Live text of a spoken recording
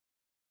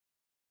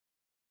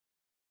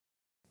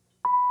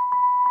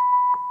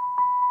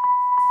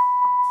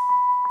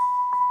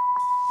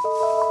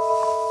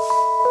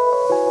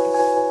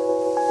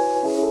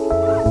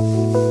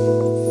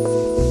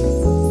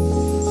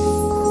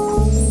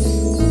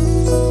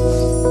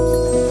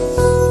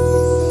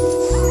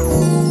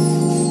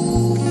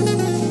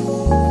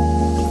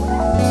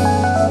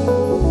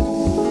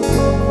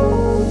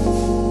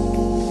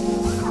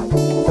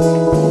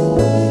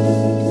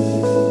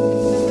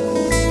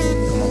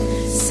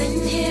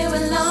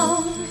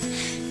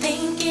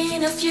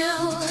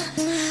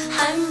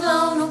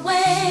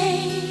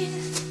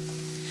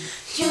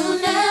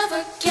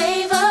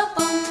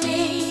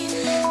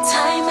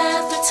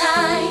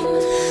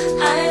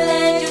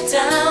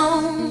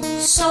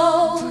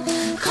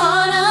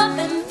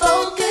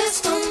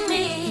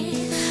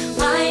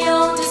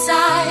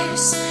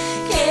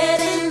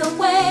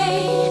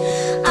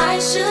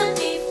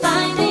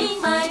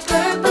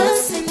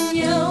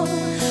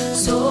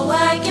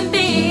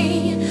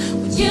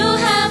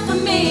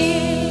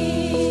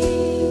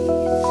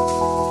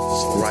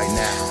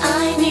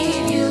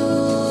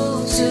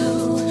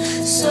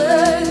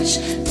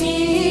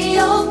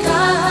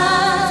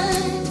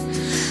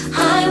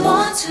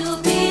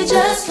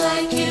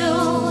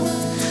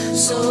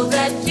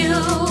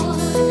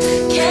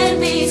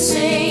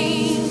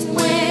sing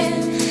when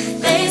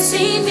they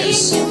see me.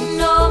 You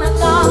know my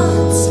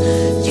thoughts,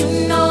 you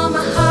know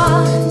my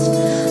heart.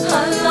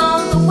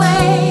 Along the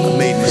way, I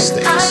made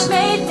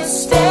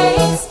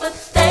mistakes, but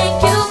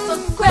thank you for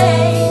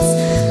grace.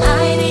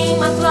 Hiding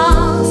my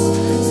flaws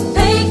so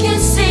they can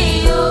see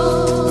you.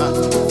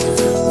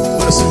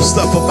 There's some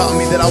stuff about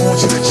me that I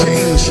want you to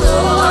change.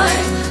 Lord,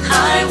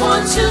 I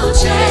want to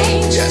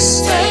change.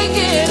 Yes. Take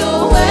it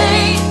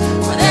away.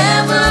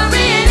 Whatever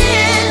it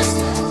is,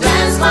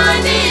 that's my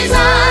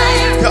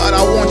desire. God,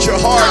 I want your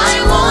heart. I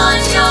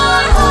want your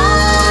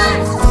heart.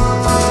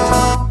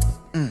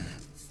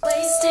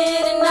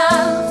 Wasted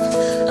enough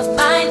of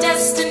my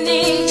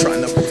destiny.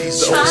 Trying to please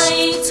those.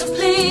 Trying to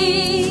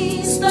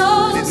please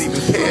those Didn't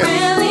even care.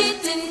 who really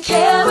didn't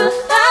care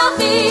about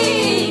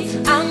me.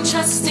 I'm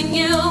trusting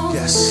you.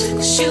 Yes.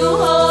 'Cause you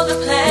hold the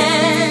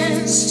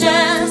plans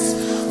just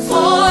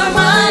for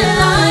my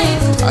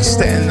life. I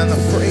stand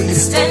unafraid.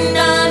 Stand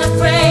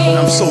unafraid.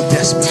 I'm so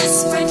desperate.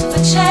 Desperate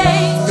for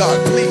change. God,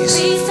 please.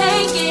 Please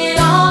take it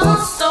all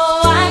so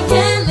I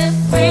can live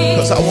free.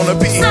 'Cause I want to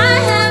be. I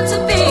have to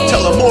be.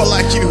 Tell her more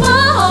like you.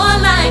 More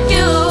like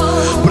you.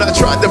 But I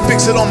tried to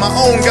fix it on my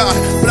own, God.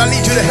 But I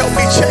need you to help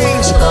me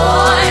change.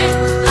 Lord,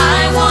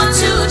 I want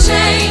to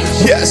change.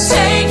 Yes.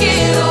 Take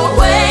it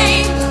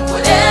away.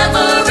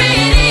 Whatever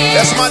it is.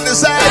 That's my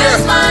desire.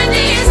 That's my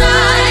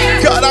desire.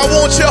 God, I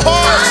want your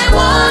heart. I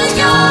want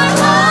your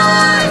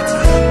heart.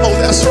 Oh,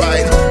 that's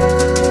right.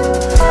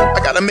 I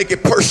gotta make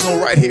it personal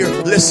right here.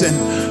 Listen.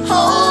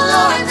 Oh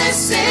Lord,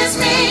 this is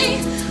me.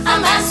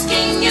 I'm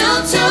asking you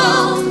to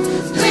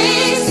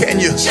please Can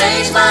you?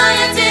 change my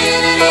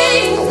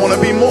identity. I wanna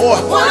be more.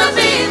 Wanna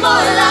be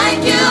more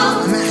like you.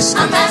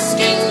 I'm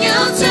asking you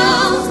to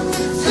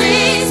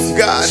please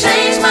God.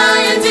 change my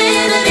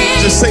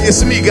identity. Just say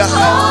it's me, God. Oh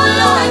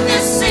Lord,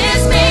 this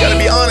is me. Gotta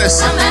be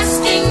honest. I'm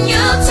asking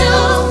you to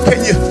Can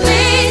you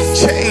please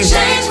change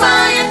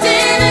my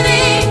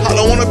identity. I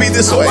don't wanna be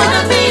this I way.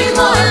 wanna be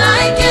more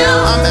like you.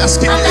 I'm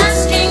asking you.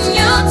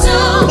 you to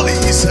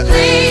Please.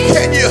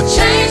 Can you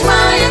change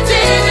my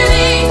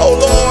identity? Oh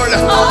Lord. Oh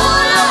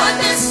Lord,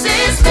 this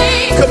is me.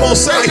 Come on,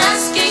 say. I'm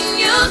asking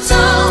you to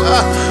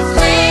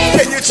please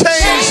Can you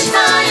change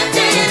my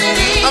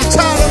identity? I'm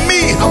tired of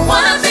me. I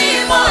wanna be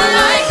more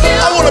like you.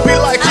 I wanna be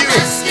like you.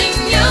 I'm asking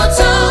you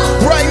to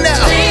Right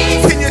now.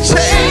 please Can you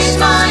change?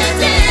 my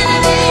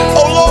identity?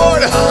 Oh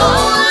Lord. Oh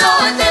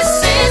Lord, this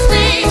is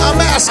me. I'm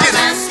asking.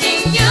 I'm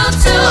asking you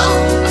to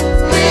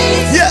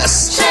please Yes.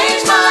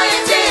 change my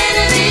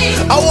identity.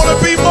 I wanna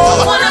be I more.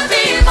 wanna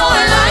be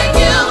more like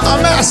you.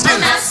 I'm asking.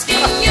 I'm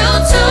asking you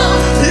to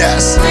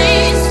Yes.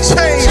 please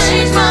Change.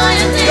 my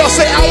identity. Y'all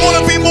say, I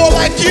wanna be more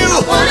like you. I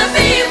wanna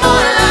be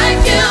more like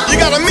you. You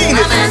gotta mean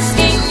it. I'm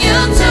asking you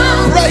to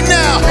Right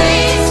now.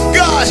 please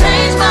God.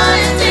 change my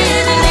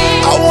identity.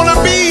 I wanna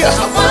be. I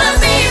wanna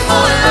be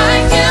more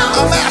like you.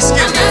 I'm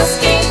asking. I'm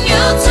asking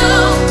you to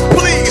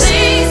Please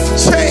please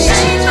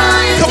change. my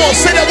identity. Come on,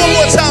 say that one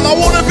more time. I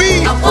wanna be.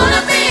 I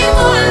wanna be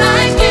more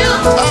like you.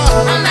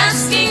 I'm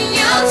asking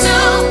you to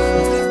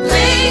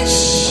please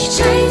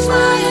change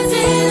my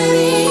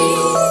identity.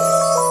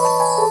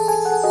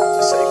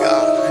 Say,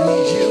 God, I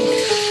need you.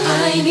 I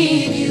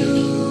need you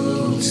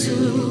to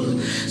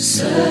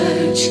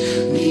search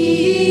me,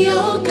 oh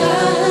God.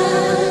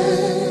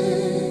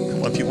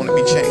 Come on, if you wanna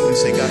be changed,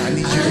 say, God, I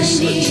need you to I search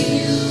need me.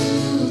 you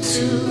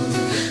to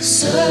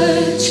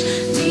search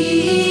me,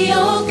 oh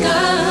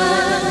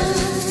God.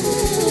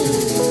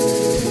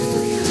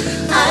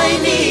 I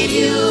need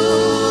you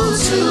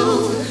to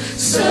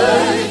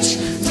search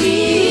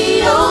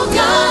me, oh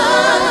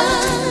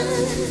God.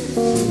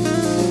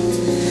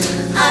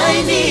 I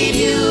need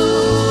you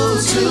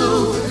to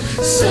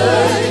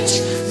search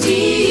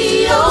me,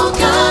 oh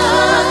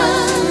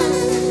God.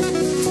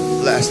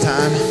 Last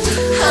time.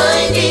 I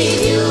need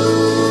you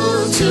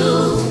to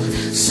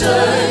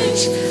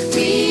search